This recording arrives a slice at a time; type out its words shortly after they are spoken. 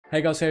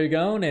Hey guys, how you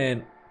going?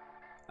 And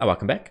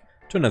welcome back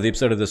to another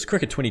episode of this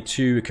Cricket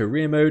 22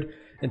 career mode.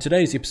 In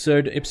today's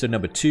episode, episode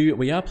number 2,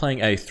 we are playing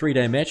a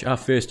 3-day match, our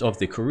first of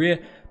the career,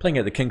 playing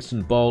at the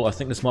Kingston Bowl. I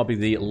think this might be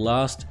the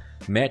last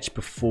match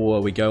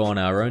before we go on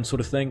our own sort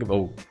of thing,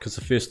 because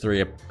the first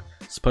 3 are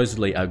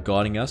supposedly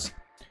guiding us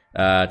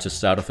to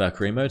start off our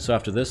career mode. So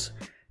after this,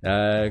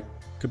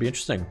 could be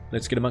interesting.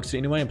 Let's get amongst it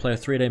anyway and play a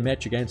 3-day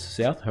match against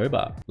South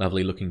Hobart.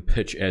 Lovely looking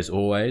pitch as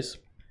always.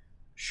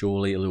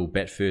 Surely a little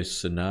bat first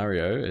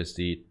scenario as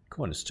the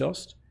coin is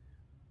tossed.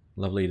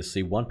 Lovely to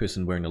see one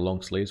person wearing the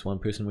long sleeves, one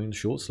person wearing the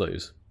short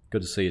sleeves.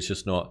 Good to see it's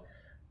just not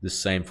the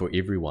same for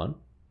everyone.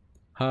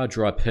 Hard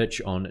dry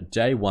pitch on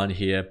day 1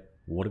 here.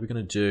 What are we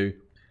going to do?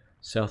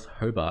 South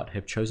Hobart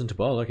have chosen to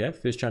bowl. Okay,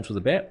 first chance with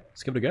the bat.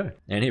 Let's give it a go.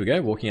 And here we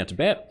go, walking out to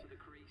bat.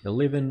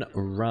 11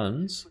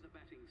 runs.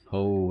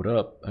 Hold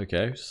up.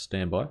 Okay,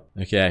 stand by.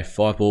 Okay,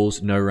 5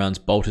 balls, no runs.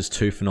 Bolt is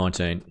 2 for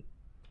 19.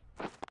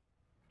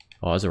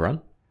 Oh, there's a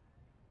run.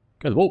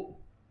 Go the ball.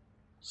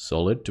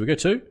 Solid. Do we go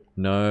 2?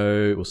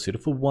 No. We'll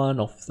settle for 1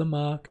 off the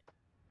mark.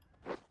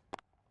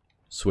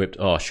 Swept.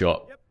 Oh,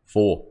 shot.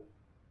 4.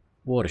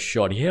 What a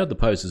shot. He held the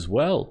post as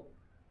well.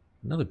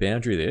 Another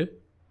boundary there.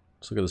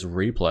 Let's look at this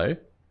replay.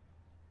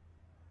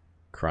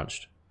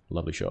 Crunched.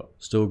 Lovely shot.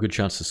 Still a good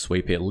chance to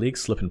sweep here. Leg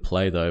slip and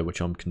play though,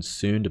 which I'm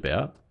concerned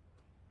about.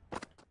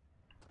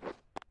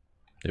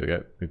 There we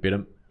go. We beat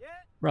him.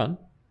 Run.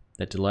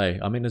 That delay.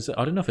 I mean,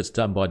 I don't know if it's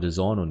done by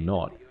design or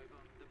not.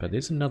 But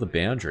there's another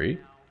boundary.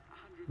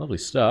 Lovely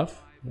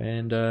stuff.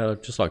 And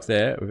just like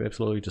that, we've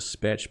absolutely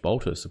dispatched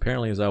Boltus.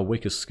 Apparently is our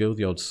weakest skill,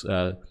 the old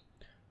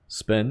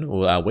spin,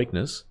 or our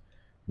weakness.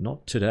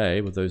 Not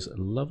today with those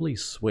lovely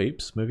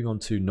sweeps. Moving on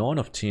to 9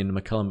 of 10,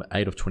 McCullum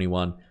 8 of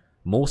 21.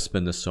 More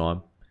spin this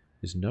time.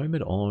 There's no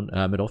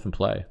mid-off in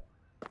play.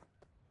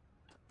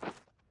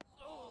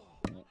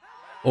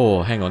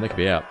 Oh, hang on, that could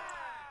be out.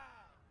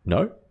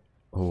 No?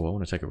 Oh, I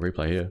want to take a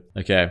replay here.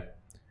 Okay.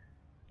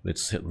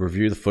 Let's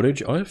review the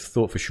footage. I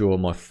thought for sure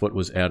my foot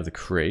was out of the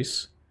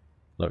crease.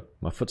 Look,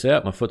 my foot's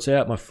out, my foot's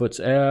out, my foot's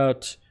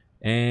out.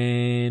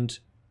 And,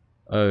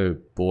 oh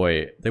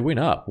boy, they went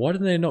up. Why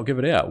did they not give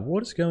it out?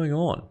 What is going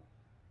on?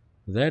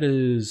 That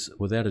is,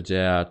 without a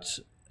doubt,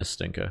 a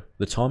stinker.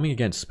 The timing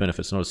against spin, if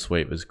it's not a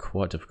sweep, is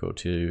quite difficult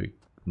to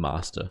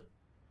master.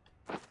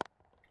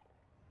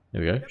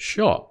 There we go.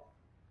 Shot.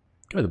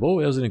 Go the ball.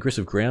 That was an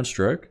aggressive ground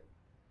stroke.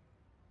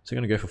 Is it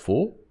going to go for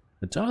 4?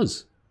 It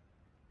does.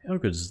 How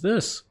good is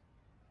this?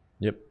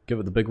 Yep, give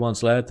it the big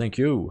ones, lad. Thank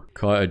you.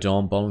 Kai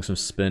O'Dom bowling some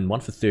spin. 1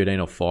 for 13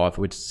 or 5.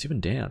 We're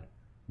 7 down.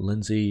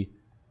 Lindsay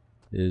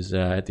is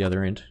at the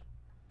other end.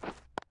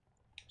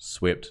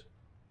 Swept.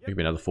 It could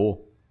be another 4.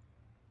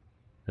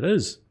 It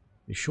is.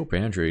 These short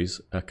boundaries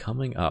are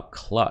coming up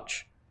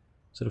clutch.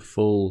 Is it a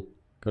full?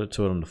 Got it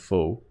to it on the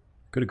full.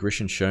 Good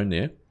aggression shown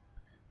there.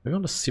 We're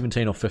on to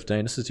 17 or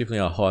 15. This is definitely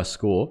our highest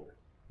score.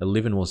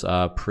 11 was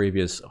our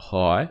previous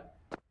high.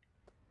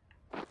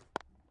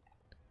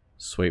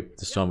 Sweep.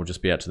 This time we'll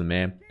just be out to the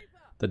man.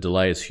 The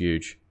delay is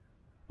huge.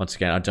 Once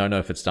again, I don't know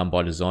if it's done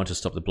by design to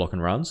stop the block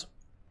and runs,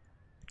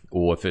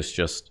 or if it's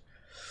just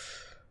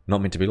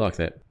not meant to be like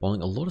that.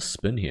 Bowling a lot of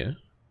spin here.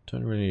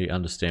 Don't really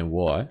understand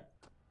why.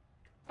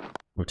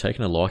 We're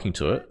taking a liking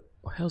to it.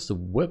 How's the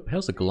whip?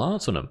 How's the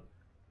glance on him?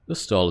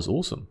 This style is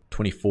awesome.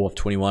 24 of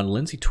 21.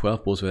 Lindsay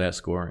 12 balls without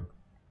scoring.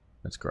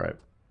 That's great.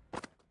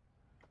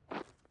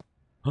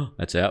 Oh,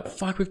 that's out.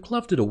 Fuck, we've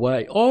gloved it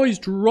away. Oh, he's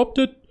dropped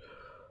it.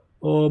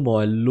 Oh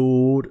my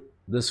lord,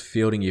 this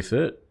fielding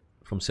effort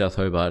from South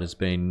Hobart has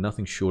been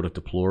nothing short of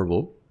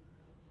deplorable.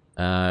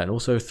 And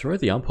also throw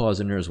the umpires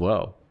in there as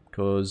well,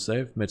 because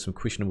they've made some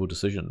questionable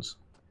decisions.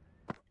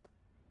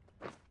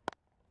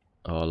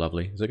 Oh,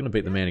 lovely. Is that going to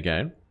beat the man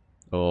again?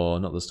 Oh,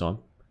 not this time.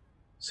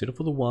 Settle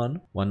for the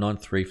 1.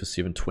 193 for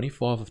 7.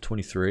 25 of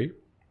 23.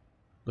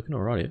 Looking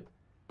alright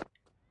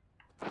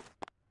here.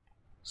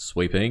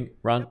 Sweeping.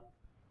 Run.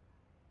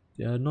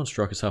 Yeah,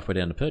 non-striker's halfway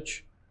down the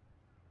pitch.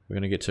 We're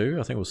going to get 2.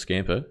 I think we'll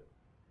scamper.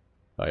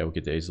 Oh yeah, we'll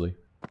get there easily.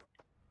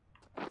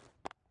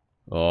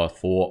 Oh,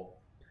 4.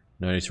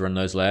 No need to run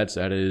those, lads.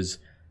 That is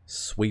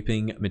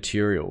sweeping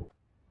material.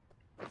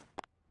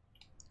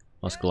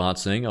 Nice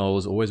glancing. I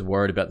was always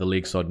worried about the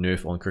leg side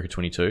nerf on Cricket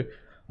 22.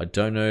 I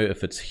don't know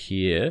if it's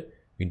here.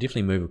 We can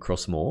definitely move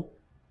across more.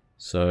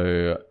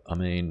 So, I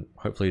mean,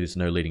 hopefully there's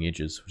no leading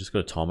edges. We've just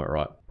got to time it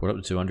right. Put up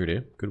to 200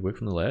 here. Good work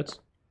from the lads.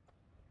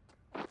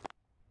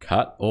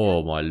 Cut.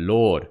 Oh my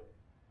lord.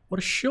 What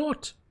a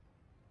shot.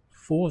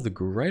 4 of the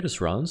greatest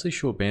runs. These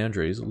short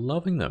boundaries.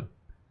 Loving them.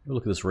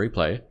 Look at this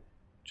replay.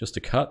 Just a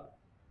cut.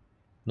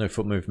 No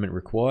foot movement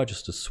required.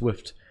 Just a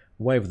swift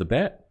wave of the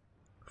bat.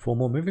 4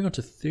 more. Moving on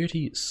to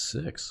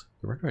 36.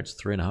 The run rate's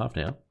 3.5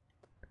 now.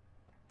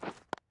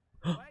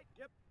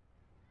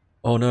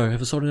 Oh no. Have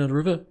I sold another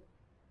river?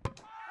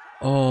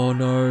 Oh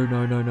no,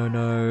 no, no, no,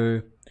 no.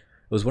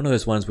 It was one of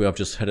those ones where I've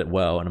just hit it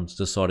well and I've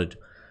decided,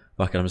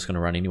 fuck it, I'm just going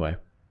to run anyway.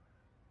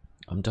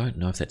 I don't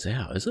know if that's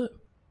out, is it?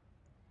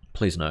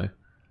 Please no.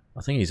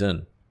 I think he's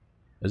in.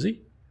 Is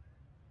he?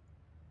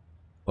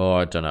 Oh,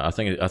 I don't know. I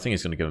think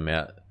he's going to give him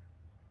out.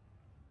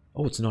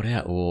 Oh, it's not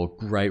out. Oh,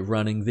 great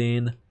running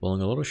then.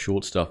 Bowling a lot of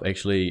short stuff.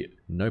 Actually,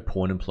 no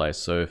point in place.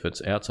 So if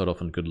it's outside off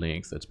in good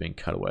length, it's being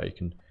cut away. You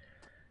can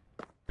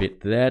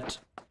bet that.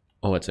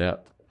 Oh, it's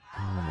out.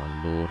 Oh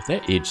my lord.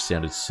 That edge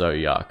sounded so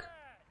yuck.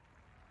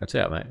 That's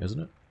out, mate,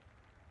 isn't it?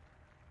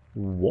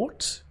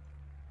 What?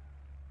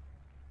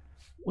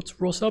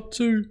 What's Ross up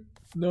to?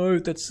 No,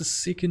 that's the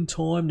second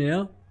time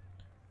now.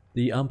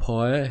 The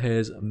umpire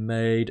has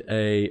made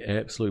a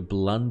absolute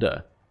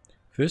blunder.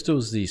 First it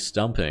was the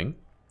stumping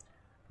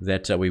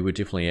that we were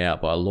definitely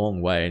out by a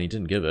long way and he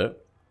didn't give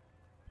it.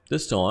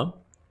 This time,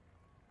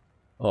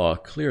 oh,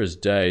 clear as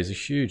day, it's a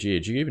huge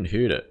edge. You even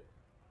heard it.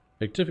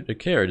 It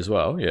carried as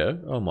well, yeah.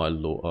 Oh my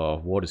lord, oh,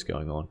 what is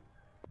going on?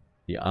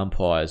 The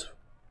umpires,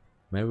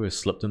 maybe we've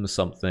slipped into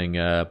something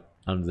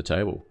under the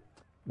table.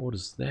 What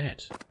is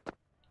that?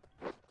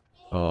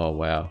 Oh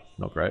wow,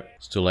 not great.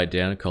 Still laid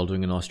down, Cole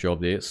doing a nice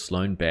job there.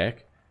 Sloan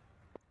back.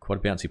 Quite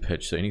a bouncy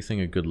pitch, so anything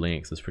a good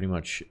length is pretty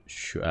much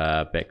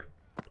back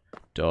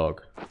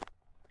dog.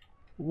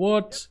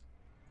 What?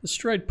 A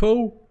straight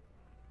pull?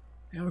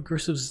 How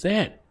aggressive is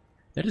that?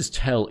 That is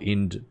tail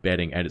end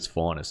batting at its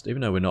finest,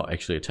 even though we're not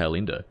actually a tail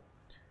ender.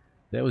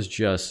 That was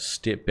just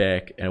step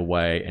back and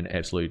away and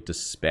absolute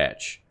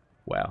dispatch.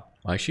 Wow.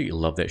 I actually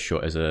love that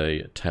shot as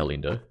a tail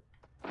ender.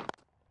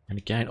 And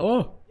again,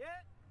 oh!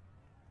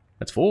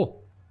 That's 4.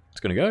 It's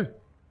gonna go.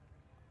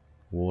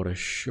 What a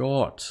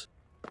shot.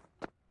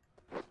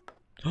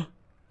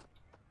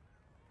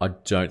 I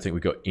don't think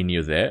we got any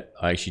of that.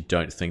 I actually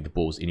don't think the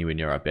ball's anywhere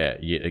near our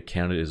bat, yet it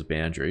counted as a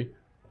boundary.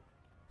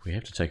 We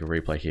have to take a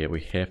replay here.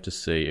 We have to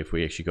see if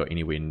we actually got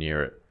anywhere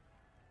near it.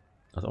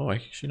 Oh,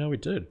 actually, no, we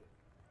did.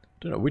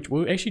 Don't know. We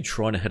were actually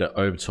trying to hit it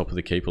over top of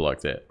the keeper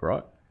like that,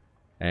 right?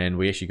 And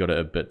we actually got it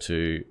a bit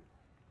too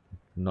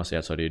nice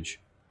outside edge.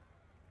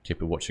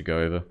 Keeper watch it go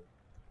over.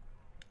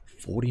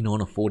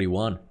 49 or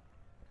 41.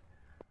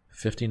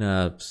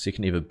 15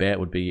 second ever bat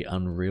would be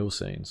unreal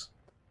scenes.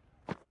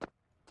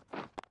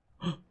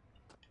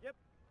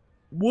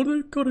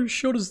 What kind of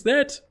shot is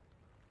that?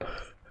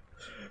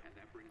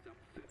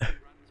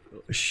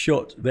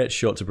 That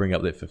shot to bring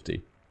up that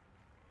 50.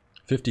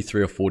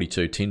 53 or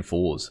 42, 10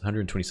 fours,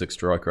 126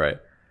 strike rate.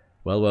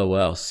 Well, well,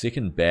 well.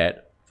 Second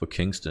bat for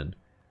Kingston.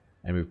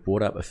 And we've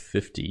brought up a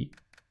 50.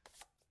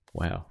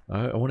 Wow.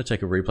 I want to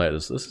take a replay of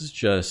this. This is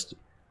just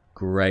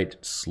great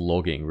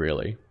slogging,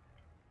 really.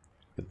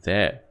 But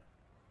that,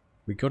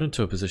 we got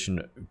into a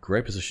position,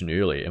 great position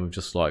early, and we're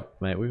just like,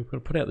 mate, we've got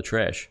to put out the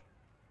trash.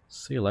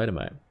 See you later,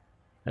 mate.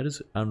 That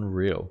is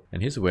unreal.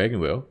 And here's the wagon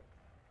wheel.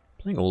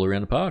 Playing all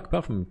around the park,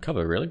 apart from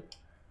cover, really.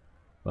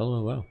 Well,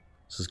 well, well.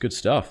 This is good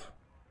stuff.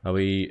 Are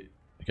we...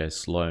 Okay,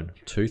 Sloan.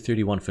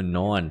 231 for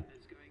 9.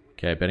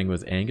 Okay, batting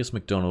with Angus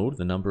McDonald,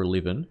 the number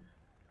 11.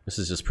 This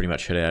is just pretty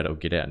much hit out or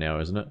get out now,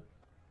 isn't it?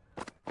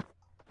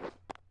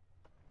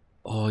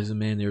 Oh, there's a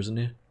man there, isn't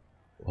there?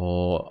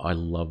 Oh, I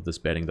love this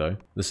batting, though.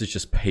 This is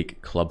just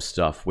peak club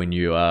stuff. When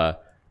you are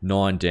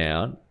 9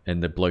 down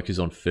and the bloke who's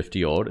on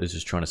 50 odd is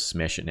just trying to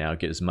smash it now,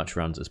 get as much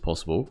runs as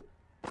possible.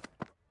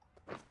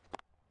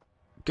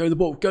 Go the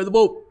ball, go the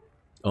ball!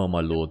 Oh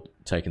my lord,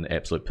 taking the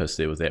absolute piss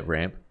there with that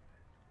ramp.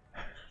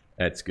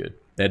 That's good.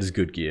 That is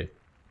good gear.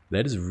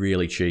 That is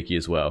really cheeky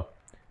as well.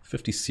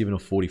 57 or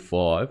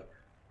 45.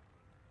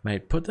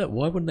 Mate, put that.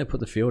 Why wouldn't they put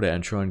the field out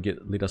and try and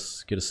let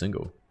us get a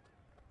single?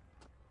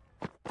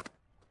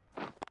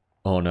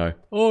 Oh no.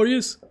 Oh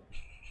yes!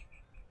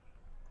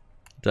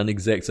 Done the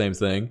exact same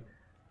thing.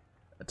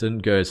 It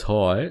didn't go as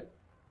high.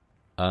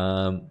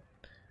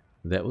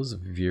 That was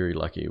very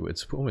lucky.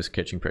 It's almost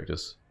catching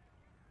practice.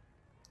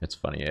 That's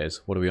funny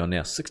as. What are we on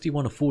now?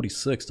 61 to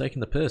 46,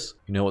 taking the piss.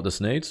 You know what this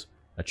needs?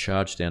 A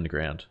charge down the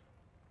ground.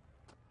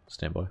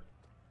 Stand by.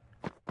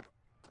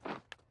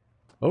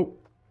 Oh.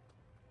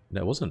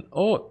 That wasn't.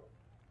 Oh.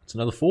 It's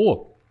another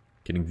 4.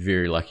 Getting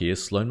very lucky here.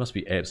 Sloan must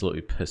be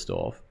absolutely pissed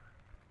off.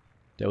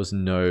 That was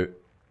no...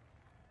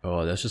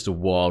 Oh, that's just a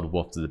wild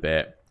waft of the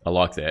bat. I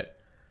like that.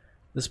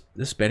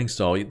 This batting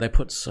style, they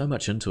put so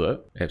much into it.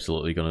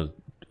 Absolutely going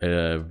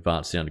to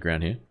advance down the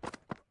ground here.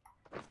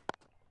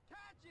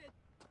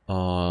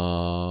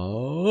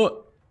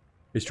 Oh,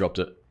 he's dropped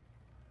it.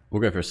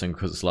 We'll go for a single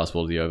because it's the last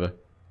ball of the over.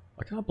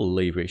 I can't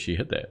believe we actually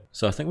hit that.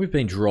 So I think we've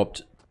been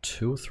dropped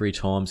 2 or 3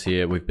 times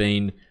here. We've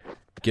been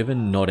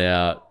given not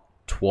out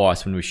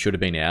twice when we should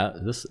have been out.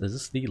 Is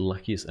this the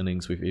luckiest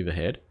innings we've ever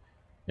had?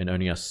 And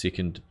only our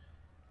second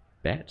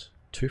bat?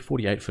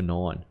 248 for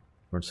 9.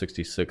 We're on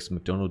 66.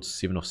 McDonald's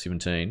 7 off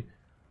 17.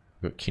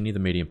 We've got Kenny the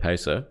medium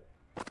pacer.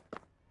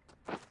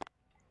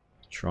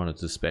 Trying to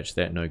dispatch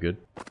that, no good.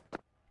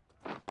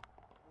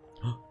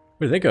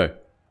 Where did that go?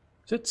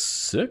 Is that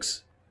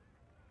 6?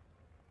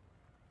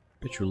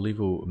 Bet your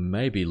level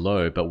may be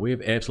low, but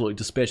we've absolutely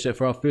dispatched that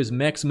for our first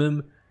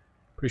maximum.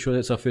 Pretty sure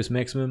that's our first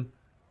maximum.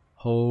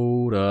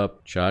 Hold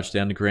up. Charge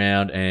down the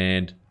ground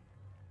and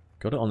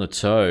got it on the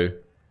toe.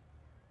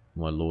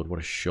 My lord, what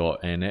a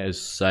shot. And that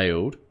is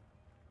sailed.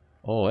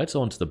 Oh, that's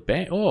onto the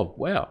back. Oh,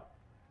 wow.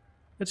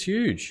 That's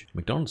huge.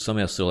 McDonald's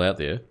somehow still out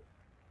there.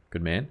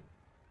 Good man.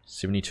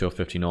 72 or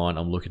 59.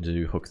 I'm looking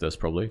to hook this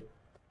probably.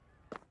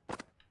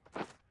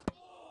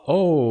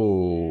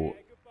 Oh,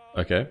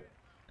 okay.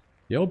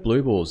 The old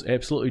blue ball's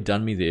absolutely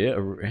done me there.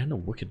 Around the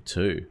wicket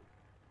too.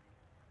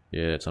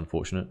 Yeah, it's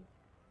unfortunate.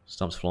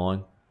 Stumps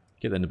flying.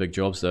 Get that into big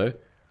jobs though.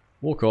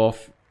 Walk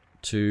off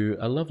to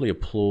a lovely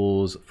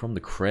applause from the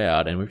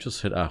crowd, and we've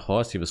just hit our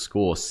highest ever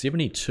score,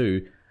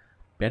 72,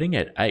 batting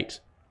at 8.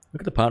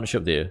 Look at the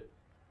partnership there.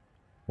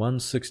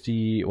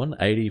 160,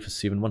 180 for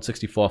 7,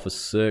 165 for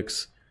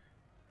 6,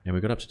 and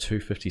we got up to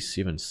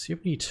 257.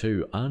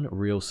 72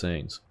 unreal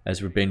scenes.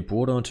 As we've been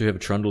brought on to have a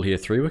trundle here,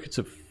 3 wickets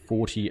at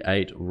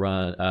 48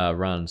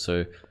 runs,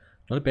 so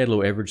not a bad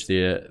little average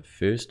there.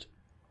 First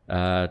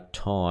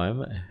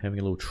time having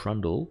a little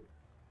trundle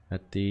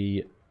at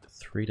the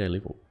 3-day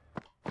level.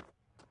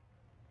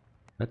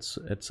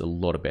 It's a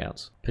lot of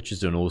bounce. Pitch is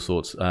doing all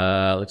sorts.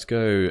 Let's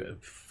go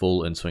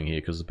full in swing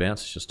here because the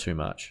bounce is just too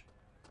much.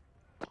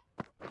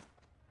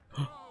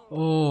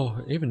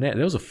 Oh, even that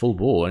was a full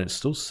ball and it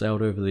still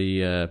sailed over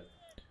the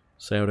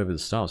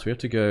stumps. We have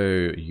to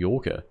go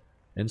Yorker,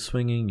 in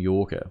swinging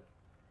Yorker.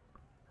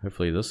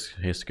 Hopefully this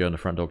has to go in the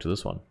front dog to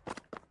this one.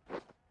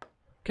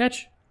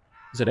 Catch.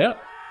 Is it out?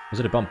 Or is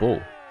it a bump ball?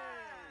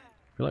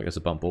 I feel like it's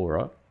a bump ball,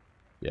 right?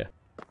 Yeah.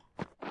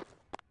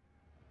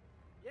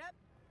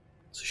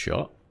 It's a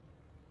shot.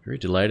 Very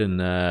delayed in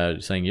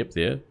saying yep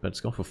there, but it's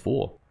gone for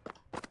 4.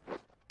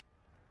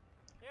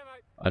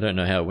 I don't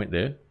know how it went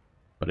there,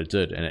 but it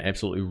did, and it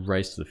absolutely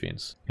raced to the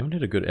fence. Haven't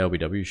had a good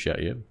LBW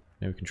shot yet.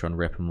 Maybe we can try and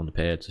wrap him on the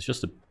pads. It's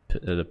just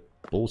the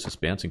ball's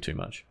just bouncing too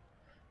much.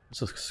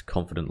 It's a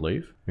confident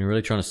leave. We're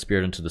really trying to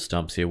spear it into the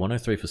stumps here.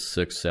 103 for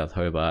 6, South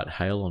Hobart.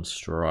 Hale on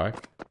strike.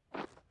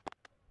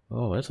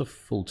 Oh, that's a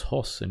full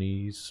toss, and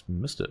he's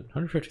missed it.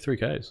 153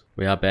 Ks.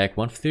 We are back.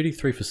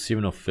 133 for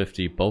 7 off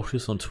 50.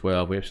 Boltus on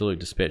 12. We absolutely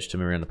dispatched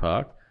him around the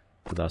park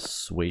with our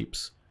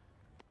sweeps.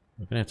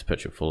 We're going to have to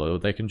pitch it full.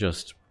 They can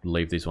just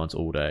leave these ones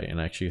all day. And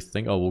I actually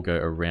think I will go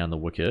around the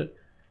wicket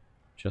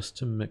just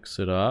to mix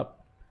it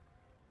up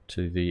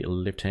to the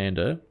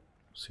left-hander.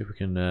 See if we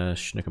can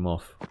schnick him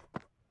off.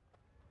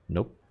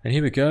 Nope. And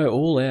here we go,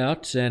 all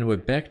out, and we're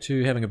back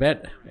to having a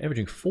bat,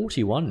 averaging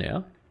 41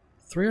 now.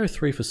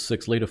 303 for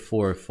 6, leader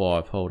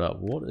 405. Hold up.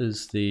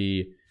 What's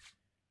the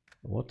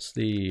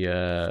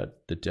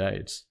day?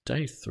 It's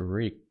day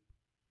 3.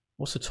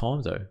 What's the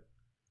time though?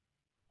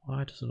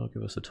 Why does it not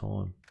give us a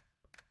time?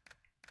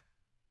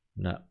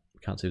 Nah,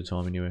 can't see the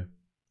time anywhere.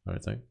 I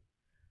don't think.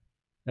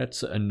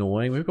 That's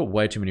annoying. We've got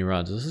way too many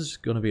runs. This is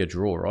going to be a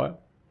draw, right?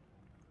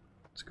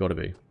 It's got to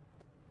be.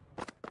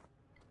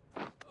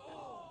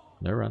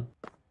 No run.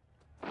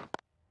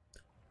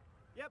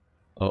 Yep.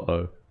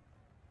 Uh-oh.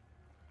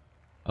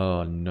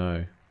 Oh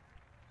no.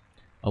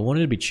 I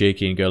wanted to be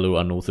cheeky and go a little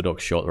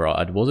unorthodox shot, right?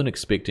 I wasn't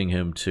expecting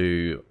him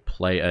to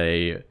play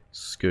a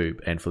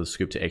scoop and for the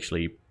scoop to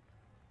actually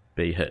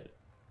be hit.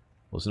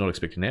 Was not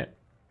expecting that.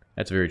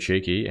 That's very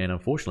cheeky, and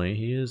unfortunately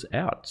he is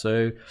out.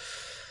 So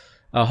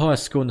our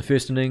highest score in the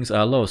first innings,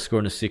 our lowest score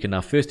in the second,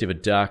 our first ever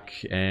duck,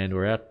 and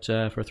we're out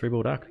for a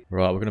 3-ball duck.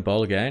 Right, we're going to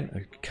bowl again.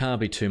 It can't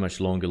be too much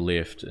longer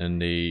left in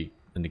the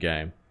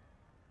game.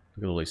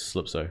 Look at all these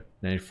slips though.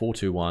 Now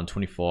 4-2-1,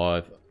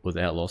 25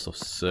 without loss of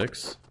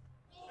 6.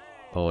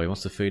 Oh, he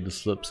wants to feed the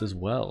slips as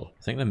well.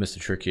 I think they missed a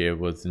trick here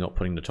with not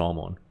putting the time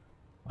on.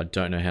 I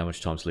don't know how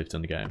much time's left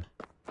in the game.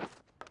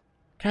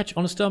 Catch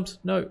on the stumps.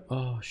 No.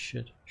 Oh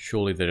shit.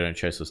 Surely they don't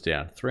chase us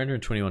down.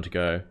 321 to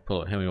go.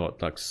 How many,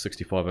 what, like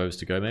 65 overs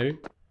to go maybe?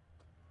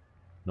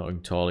 Not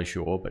entirely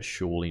sure, but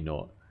surely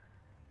not.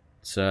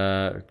 It's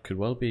it could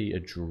well be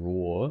a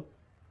draw.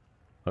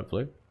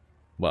 Hopefully.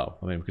 Well,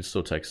 I mean, we could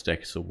still take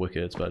stacks of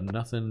wickets, but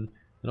nothing.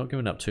 They're not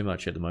giving up too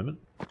much at the moment.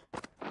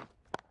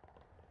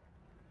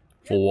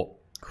 4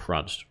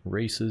 crunched.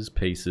 Reese's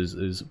Pieces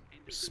is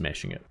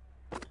smashing it.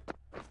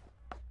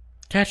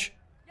 Catch!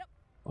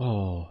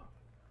 Oh,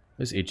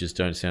 those edges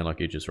don't sound like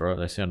edges, right?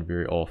 They sound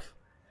very off.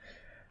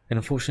 And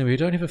unfortunately, we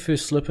don't have a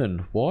first slip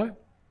in. Why?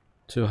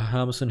 To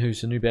Harmison,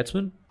 who's the new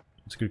batsman?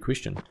 That's a good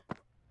question.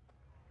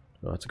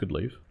 Oh, that's a good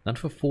leave. None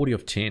for 40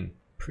 of 10.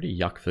 Pretty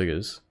yuck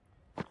figures.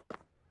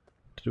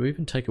 Did we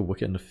even take a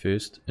wicket in the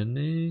first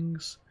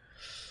innings?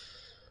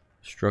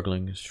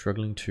 Struggling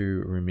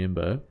to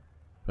remember.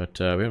 But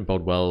we haven't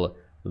bowled well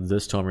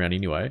this time around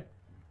anyway.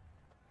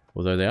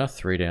 Although they are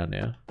 3 down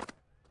now.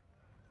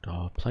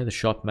 Oh, play the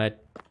shot, mate.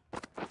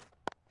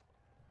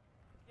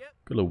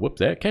 Good little whip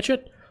there. Catch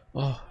it!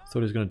 Oh, thought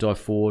he was going to dive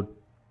forward.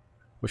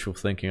 Wishful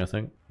thinking, I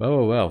think.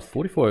 Oh, wow.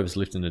 44 overs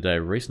left in the day.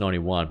 Reese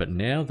 91. But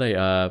now they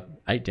are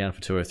 8 down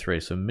for 203.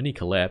 So mini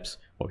collapse.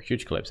 Well,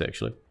 huge collapse,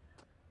 actually.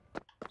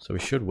 So we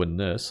should win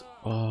this.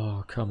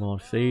 Oh, come on.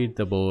 Feed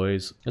the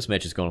boys. This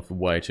match has gone on for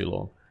way too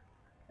long.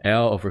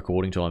 Hour of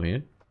recording time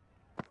here.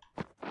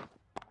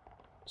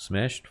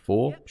 Smashed.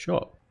 4.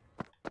 Shot.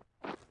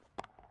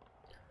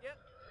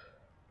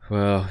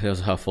 Well, that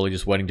was half fully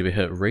just waiting to be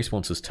hit. Reese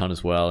wants his ton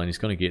as well, and he's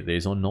going to get there.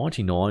 He's on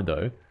 99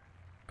 though.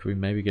 Could we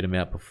maybe get him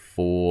out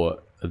before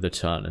the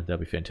ton? That'd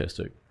be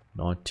fantastic.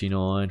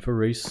 99 for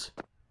Reese.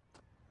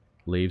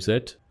 Leaves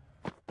it.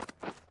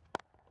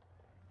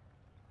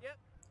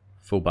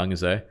 Full bungers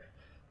there.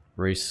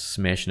 Reese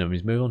smashing him.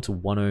 He's moved on to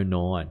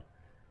 109.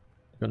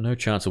 Got no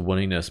chance of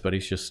winning this, but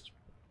he's just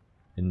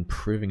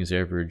improving his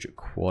average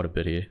quite a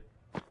bit here.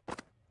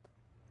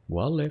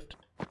 Well left.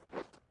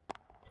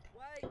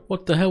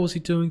 What the hell was he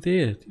doing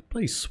there?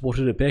 He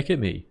swatted it back at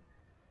me.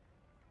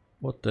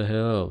 What the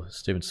hell?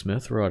 Stephen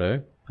Smith, righto.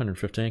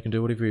 115 can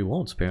do whatever he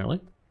wants, apparently.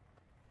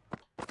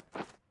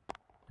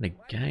 And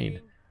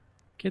again,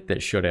 get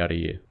that shot out of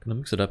here. Gonna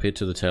mix it up here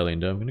to the tail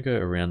ender. I'm gonna go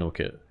around the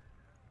wicket.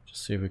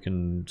 Just see if we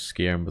can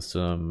scare him with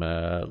some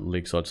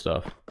leg side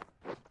stuff.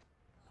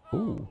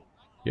 Ooh.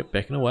 Yep,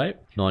 backing away.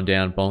 9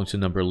 down, bowling to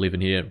number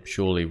 11 here.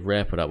 Surely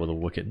wrap it up with a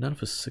wicket. None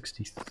for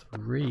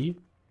 63.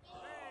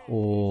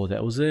 Oh,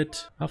 that was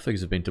it. Our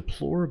figures have been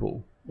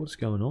deplorable. What's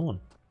going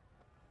on?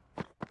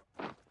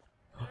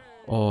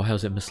 Oh,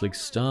 how's that misleague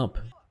stump?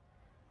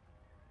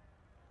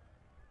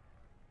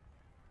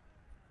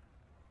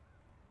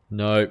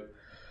 No.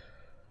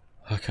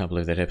 I can't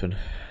believe that happened.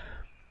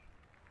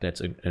 That's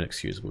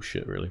inexcusable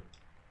shit, really.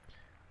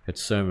 Had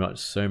so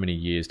many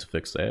years to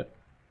fix that.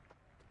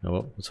 Oh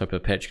well, let's hope a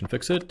patch can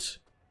fix it.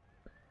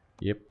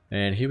 Yep,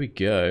 and here we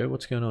go.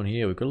 What's going on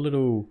here? We've got a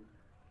little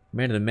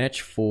man of the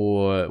match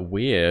for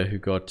Weir, who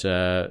got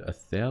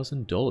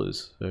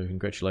 $1,000. So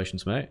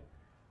congratulations, mate.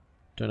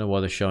 Don't know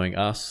why they're showing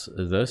us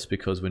this,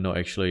 because we're not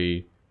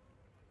actually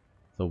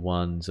the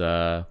ones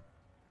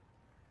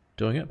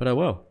doing it. But oh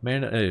well,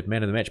 man of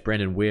the match,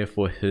 Brandon Weir,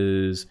 for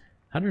his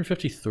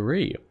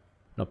 153.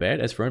 Not bad.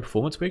 As for own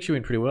performance, we actually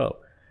went pretty well.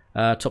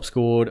 Top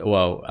scored,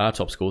 well, our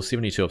top score,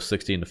 72 of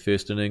 60 in the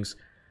first innings.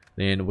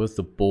 Then with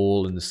the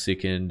ball in the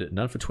second,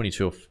 none for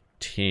 22 of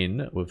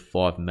 10 with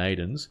 5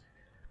 maidens.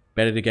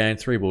 Batted again,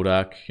 3 ball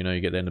duck, you know,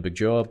 you get that in the big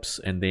jobs.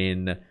 And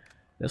then,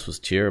 this was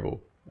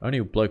terrible. Only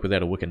a bloke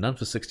without a wicket, none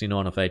for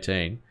 69 of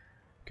 18.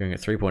 Going at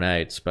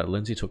 3.8s, but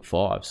Lindsay took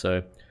 5.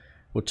 So,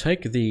 we'll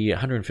take the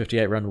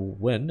 158 run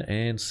win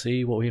and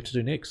see what we have to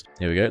do next.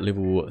 There we go,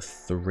 level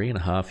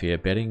 3.5 here.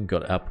 Batting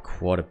got up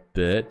quite a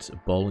bit.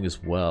 Bowling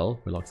as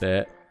well, we like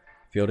that.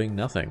 Fielding,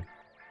 nothing.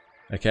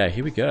 Okay,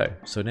 here we go.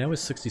 So now we're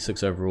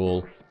 66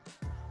 overall.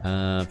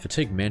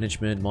 Fatigue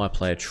management, my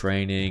player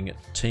training,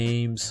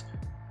 teams.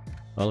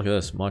 Oh, look at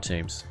this, my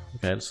teams.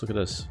 Okay, let's look at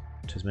this.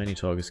 Tasmania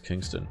Tigers,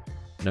 Kingston.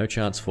 No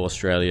chance for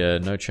Australia,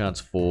 no chance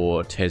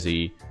for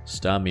Tassie,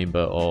 star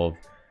member of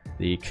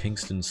the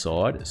Kingston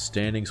side.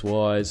 Standings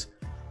wise,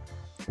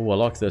 oh, I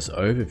like this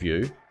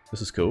overview.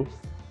 This is cool.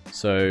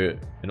 So,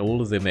 in all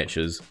of their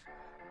matches,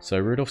 so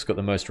Rudolph's got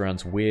the most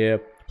runs. Where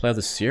player of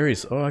the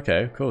series? Oh,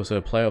 okay, cool. So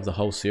player of the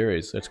whole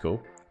series. That's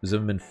cool.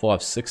 Zimmerman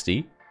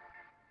 560.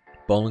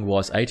 Bowling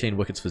wise, 18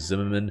 wickets for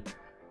Zimmerman.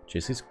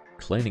 Jeez, he's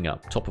cleaning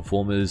up. Top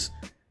performers.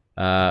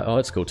 Oh,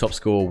 that's cool. Top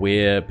score,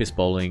 Where best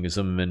bowling,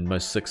 Zimmerman,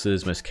 most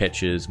sixes, most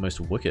catches, most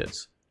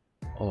wickets.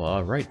 Oh,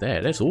 I rate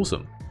that. That's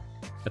awesome.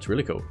 That's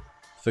really cool.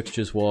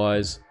 Fixtures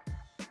wise,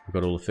 we've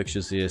got all the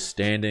fixtures there.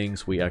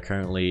 Standings, we are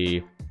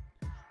currently,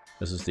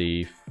 this is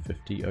the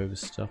 50 over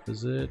stuff,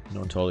 is it?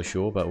 Not entirely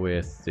sure, but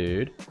we're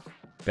third.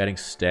 Batting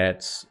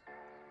stats,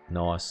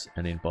 nice,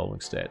 and then bowling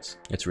stats.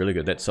 It's really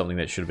good. That's something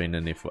that should have been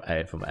in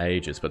there from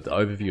ages, but the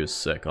overview is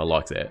sick. I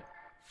like that.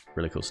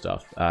 Really cool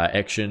stuff.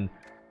 Action,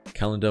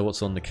 calendar,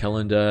 what's on the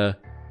calendar?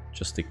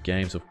 Just the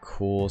games, of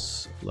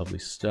course. Lovely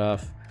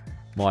stuff.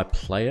 My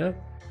player,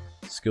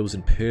 skills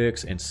and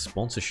perks, and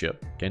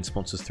sponsorship. Gain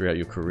sponsors throughout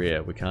your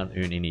career. We can't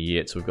earn any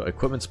yet, so we've got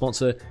equipment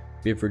sponsor,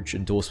 beverage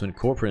endorsement,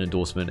 corporate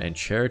endorsement, and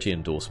charity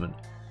endorsement.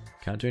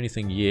 Can't do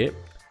anything yet.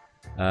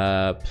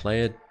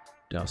 Player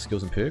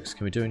skills and perks.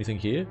 Can we do anything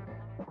here?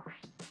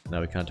 No,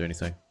 we can't do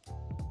anything.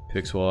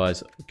 Perks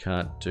wise, we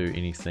can't do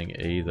anything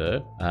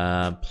either.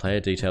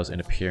 Player details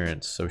and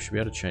appearance. So we should be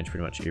able to change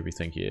pretty much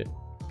everything here.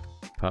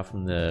 Apart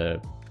from the...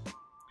 Can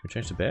we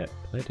change the bat?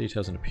 Player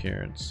details and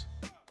appearance.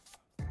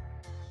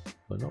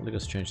 Will it not let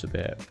us change the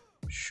bat?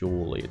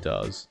 Surely it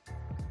does.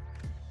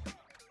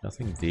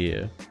 Nothing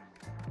there.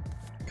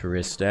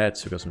 Career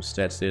stats. We've got some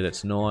stats there.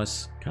 That's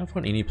nice. Can't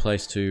find any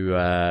place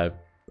to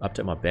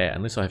update my bat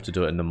unless I have to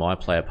do it in the my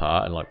player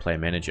part and like player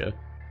manager.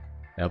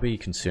 That'll be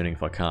concerning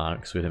if I can't,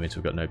 because that means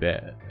we've got no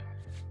bat.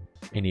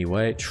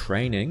 Anyway,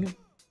 training.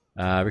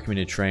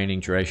 Recommended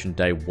training duration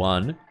day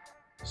 1.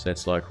 So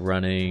that's like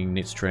running,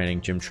 nets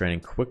training, gym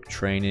training, quick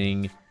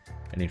training,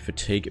 and then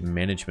fatigue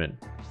management.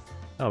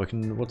 Oh, we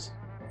can, what's,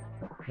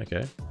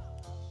 okay.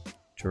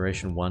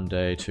 Duration 1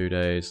 day, 2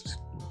 days.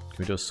 Can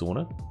we do a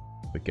sauna?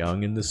 We're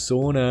going in the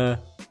sauna.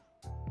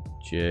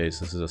 Jeez,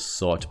 this is a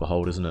sight to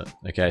behold, isn't it?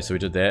 Okay, so we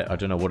did that. I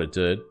don't know what it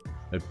did.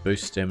 It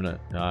boosts stamina.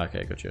 Ah,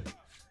 okay, gotcha.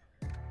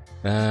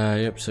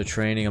 Yep, so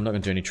training. I'm not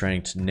going to do any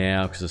training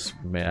now because this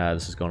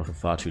has gone on for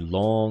far too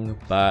long.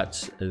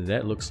 But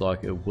that looks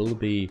like it will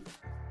be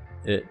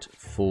it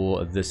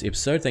for this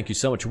episode. Thank you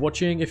so much for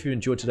watching. If you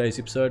enjoyed today's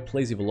episode,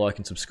 please leave a like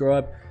and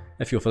subscribe.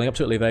 If you're feeling up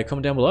to it, leave a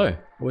comment down below.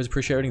 Always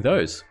appreciating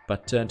those.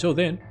 But until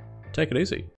then, take it easy.